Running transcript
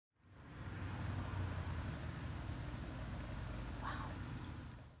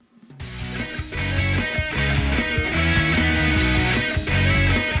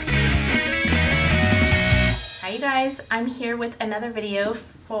I'm here with another video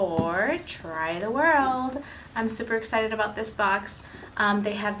for Try the World. I'm super excited about this box.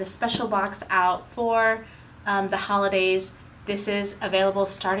 They have this special box out for the holidays. This is available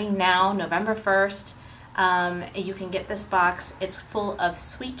starting now, November 1st. You can get this box. It's full of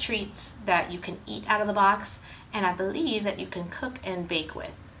sweet treats that you can eat out of the box, and I believe that you can cook and bake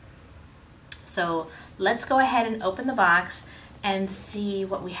with. So let's go ahead and open the box and see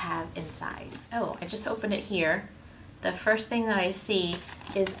what we have inside. Oh, I just opened it here. The first thing that I see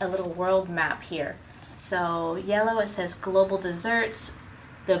is a little world map here. So yellow, it says global desserts.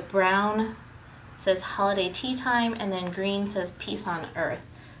 The brown says holiday tea time, and then green says peace on earth.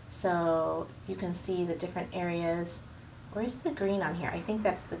 So you can see the different areas. Where's the green on here? I think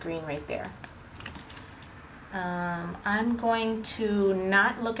that's the green right there. I'm going to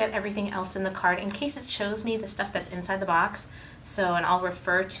not look at everything else in the card in case it shows me the stuff that's inside the box. So, and I'll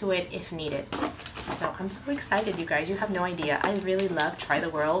refer to it if needed. So I'm so excited, you guys. You have no idea. I really love Try the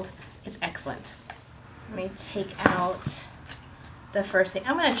World. It's excellent. Let me take out the first thing.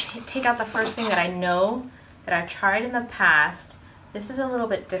 I'm going to take out the first thing that I know that I've tried in the past. This is a little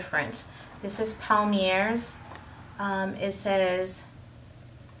bit different. This is Palmiers. It says,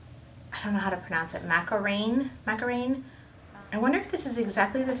 I don't know how to pronounce it, macarene. I wonder if this is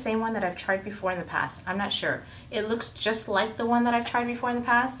exactly the same one that I've tried before in the past. I'm not sure. It looks just like the one that I've tried before in the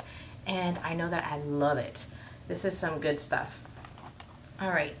past, and I know that I love it. This is some good stuff.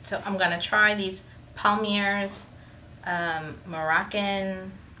 All right, so I'm gonna try these Palmiers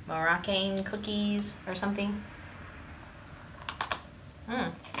Moroccan cookies or something.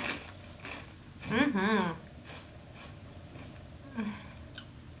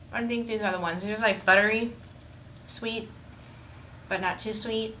 I think these are the ones. These are like buttery, sweet, but not too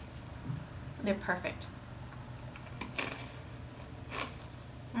sweet. They're perfect.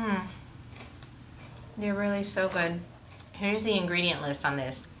 They're really so good. Here's the ingredient list on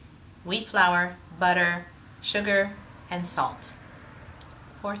this. Wheat flour, butter, sugar, and salt.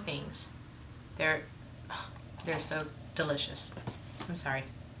 4 things. They're so delicious. I'm sorry.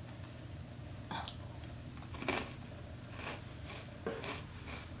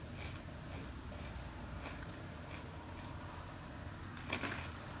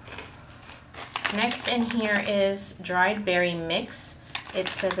 Next in here is dried berry mix. It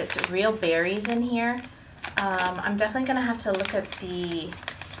says it's real berries in here. I'm definitely gonna have to look at the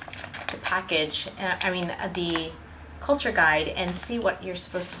package, the culture guide, and see what you're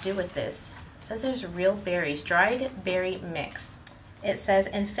supposed to do with this. It says there's real berries, dried berry mix. It says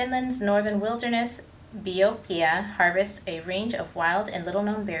in Finland's northern wilderness, Biopia harvests a range of wild and little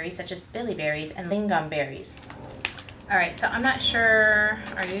known berries such as billyberries and lingonberries. Alright, so I'm not sure,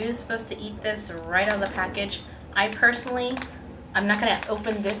 are you supposed to eat this right out of the package? I personally, I'm not going to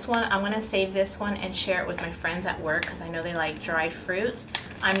open this one. I'm going to save this one and share it with my friends at work because I know they like dried fruit.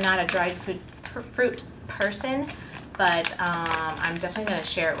 I'm not a dried fruit person, but I'm definitely going to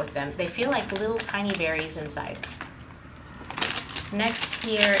share it with them. They feel like little tiny berries inside. Next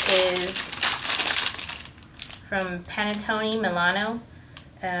here is from Panettone Milano.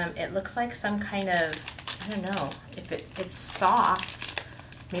 It looks like some kind of, I don't know if it's soft.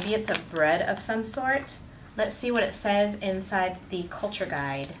 Maybe it's a bread of some sort. Let's see what it says inside the culture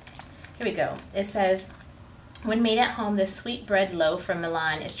guide. Here we go. It says, when made at home, this sweet bread loaf from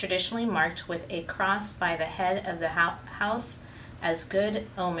Milan is traditionally marked with a cross by the head of the house as good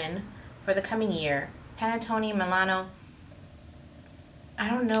omen for the coming year. Panettone Milano. I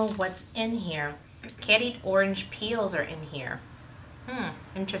don't know what's in here. Candied orange peels are in here.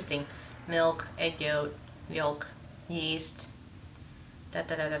 Interesting. Milk, egg yolk, yeast,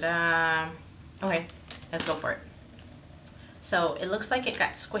 Okay, let's go for it. So it looks like it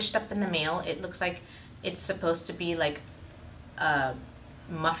got squished up in the mail. It looks like it's supposed to be like a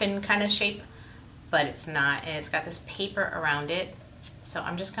muffin kind of shape, but it's not, and it's got this paper around it. So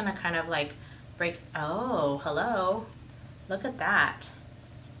I'm just gonna kind of like break, oh, hello, look at that.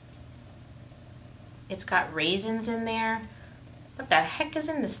 It's got raisins in there. What the heck is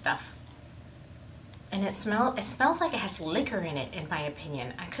in this stuff? And it smells like it has liquor in it, in my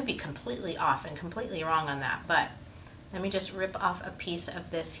opinion. I could be completely off and completely wrong on that, but let me just rip off a piece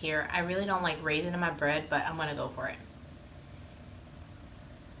of this here. I really don't like raisin in my bread, but I'm gonna go for it.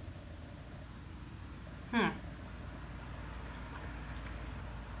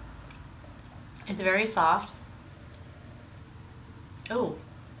 It's very soft. Oh,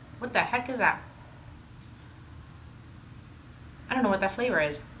 what the heck is that? I don't know what that flavor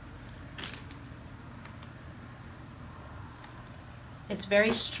is. It's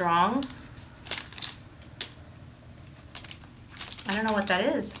very strong. I don't know what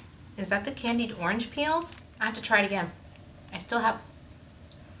that is. Is that the candied orange peels? I have to try it again. I still have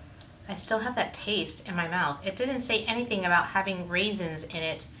that taste in my mouth. It didn't say anything about having raisins in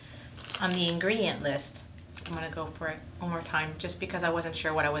it on the ingredient list. I'm gonna go for it one more time just because I wasn't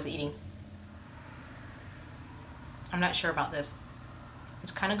sure what I was eating. I'm not sure about this.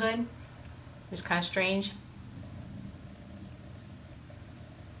 It's kind of good. It's kind of strange.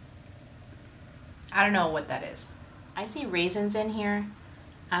 I don't know what that is. I see raisins in here.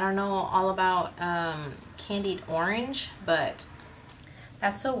 I don't know all about candied orange, but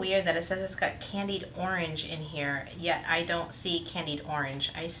that's so weird that it says it's got candied orange in here, yet I don't see candied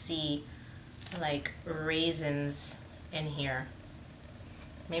orange. I see like raisins in here.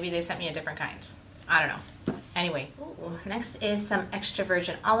 Maybe they sent me a different kind. I don't know. Anyway, ooh, next is some extra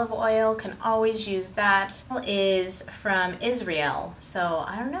virgin olive oil. Can always use that. It is from Israel. So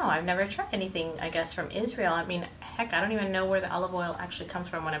I don't know. I've never tried anything, I guess, from Israel. I mean, heck, I don't even know where the olive oil actually comes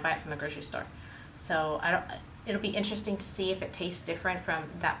from when I buy it from the grocery store. So it'll be interesting to see if it tastes different from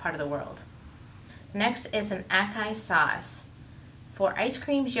that part of the world. Next is an acai sauce for ice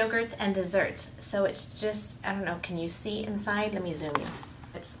creams, yogurts, and desserts. So it's just, I don't know, can you see inside? Let me zoom in.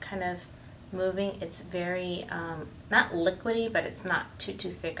 It's kind of moving. It's very, not liquidy, but it's not too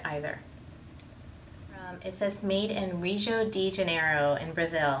thick either. It says made in Rio de Janeiro in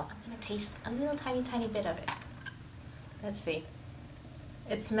Brazil. I'm gonna taste a little tiny bit of it. Let's see.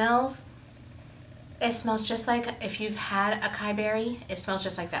 It smells just like if you've had acai berry. It smells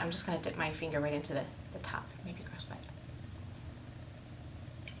just like that. I'm just gonna dip my finger right into the top. Maybe gross bite.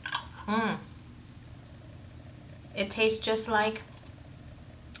 It tastes just like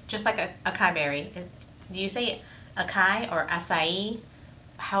a acai berry. Do you say acai or acai?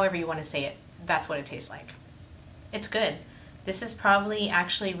 However you want to say it. That's what it tastes like. It's good. This is probably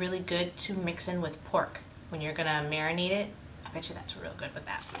actually really good to mix in with pork when you're gonna marinate it. I bet you that's real good with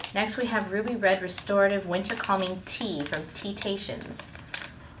that. Next we have Ruby Red Restorative Winter Calming Tea from Teatations.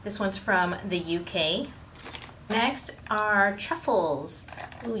 This one's from the UK. Next are truffles.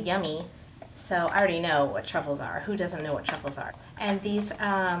 Ooh, yummy. So I already know what truffles are. Who doesn't know what truffles are? And these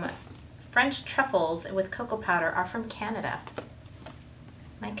French truffles with cocoa powder are from Canada.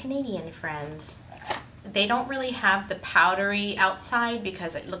 My Canadian friends. They don't really have the powdery outside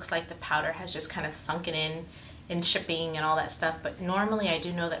because it looks like the powder has just kind of sunken in shipping and all that stuff. But normally I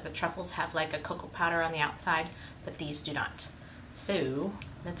do know that the truffles have like a cocoa powder on the outside, but these do not. So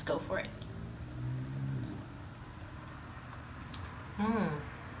let's go for it.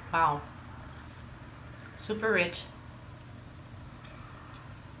 Wow. Super rich.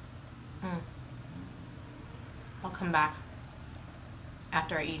 I'll come back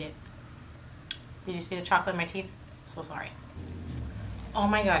after I eat it. Did you see the chocolate in my teeth? So sorry. Oh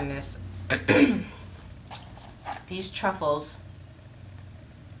my goodness. These truffles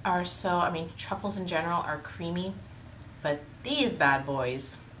are so, I mean, truffles in general are creamy, but these bad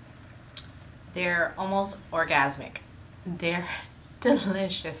boys, they're almost orgasmic. They're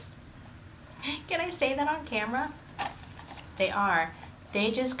delicious. Can I say that on camera? They are. They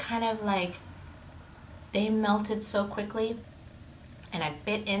just kind of like, they melted so quickly and I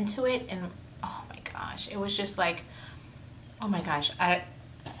bit into it and oh my gosh, it was just like, oh my gosh,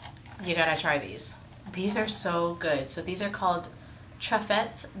 you gotta try these. These are so good. So these are called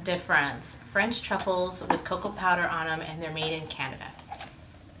Truffettes de France, French truffles with cocoa powder on them, and they're made in Canada.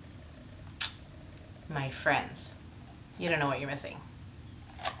 My friends, you don't know what you're missing.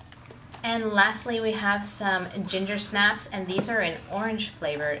 And lastly, we have some ginger snaps, and these are in orange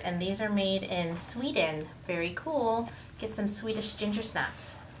flavored, and these are made in Sweden. Very cool. Get some Swedish ginger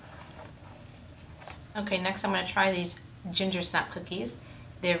snaps. Okay, next I'm going to try these ginger snap cookies.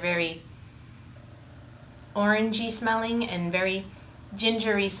 They're very orangey smelling and very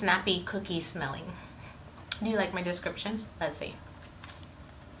gingery, snappy cookie smelling. Do you like my descriptions? Let's see.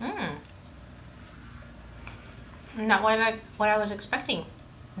 Not what I was expecting.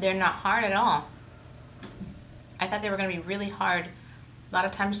 They're not hard at all. I thought they were going to be really hard. A lot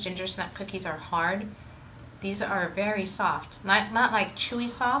of times ginger snap cookies are hard. These are very soft. Not like chewy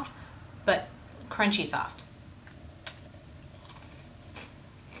soft, but crunchy soft.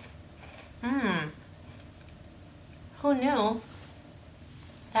 Who knew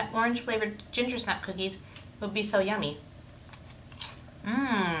that orange flavored ginger snap cookies would be so yummy?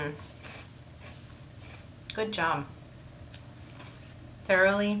 Good job.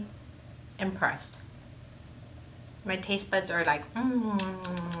 Thoroughly impressed. My taste buds are like,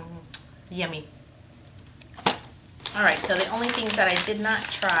 yummy. All right, so the only things that I did not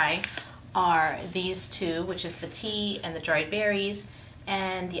try are these two, which is the tea and the dried berries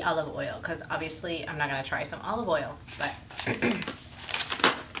and the olive oil, because obviously I'm not gonna try some olive oil, but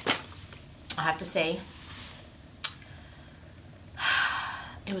I have to say,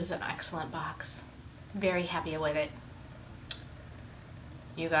 It was an excellent box. Very happy with it.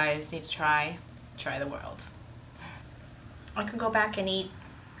 You guys need to try the world. I can go back and eat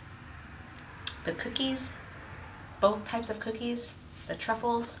the cookies, both types of cookies, the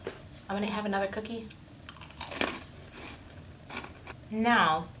truffles. I'm gonna have another cookie.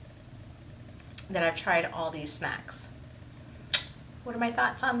 Now that I've tried all these snacks, what are my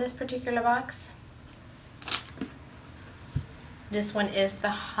thoughts on this particular box? This one is the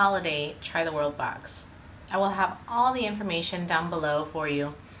holiday Try the World box. I will have all the information down below for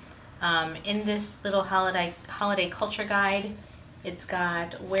you. In this little holiday culture guide, it's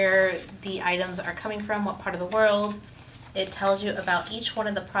got where the items are coming from, what part of the world. It tells you about each one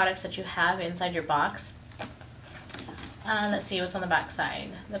of the products that you have inside your box. Let's see what's on the back side.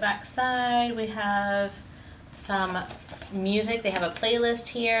 The back side, we have some music. They have a playlist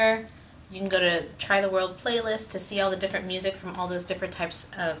here. You can go to Try the World playlist to see all the different music from all those different types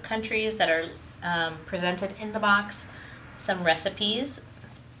of countries that are presented in the box. Some recipes.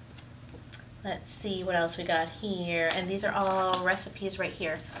 Let's see what else we got here. And these are all recipes right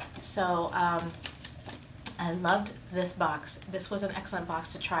here. So I loved this box. This was an excellent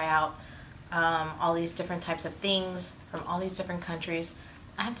box to try out. All these different types of things from all these different countries.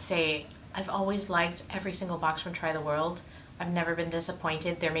 I have to say, I've always liked every single box from Try the World. I've never been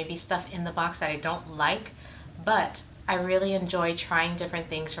disappointed. There may be stuff in the box that I don't like, but I really enjoy trying different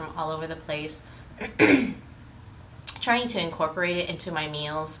things from all over the place, trying to incorporate it into my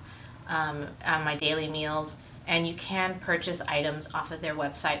meals, my daily meals, and you can purchase items off of their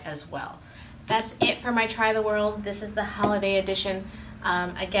website as well. That's it for my Try the World. This is the holiday edition.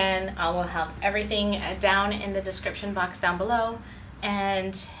 Again, I will have everything down in the description box down below,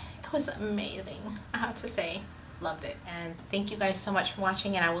 and it was amazing, I have to say. Loved it. And thank you guys so much for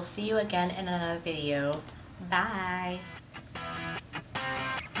watching, and I will see you again in another video. Bye.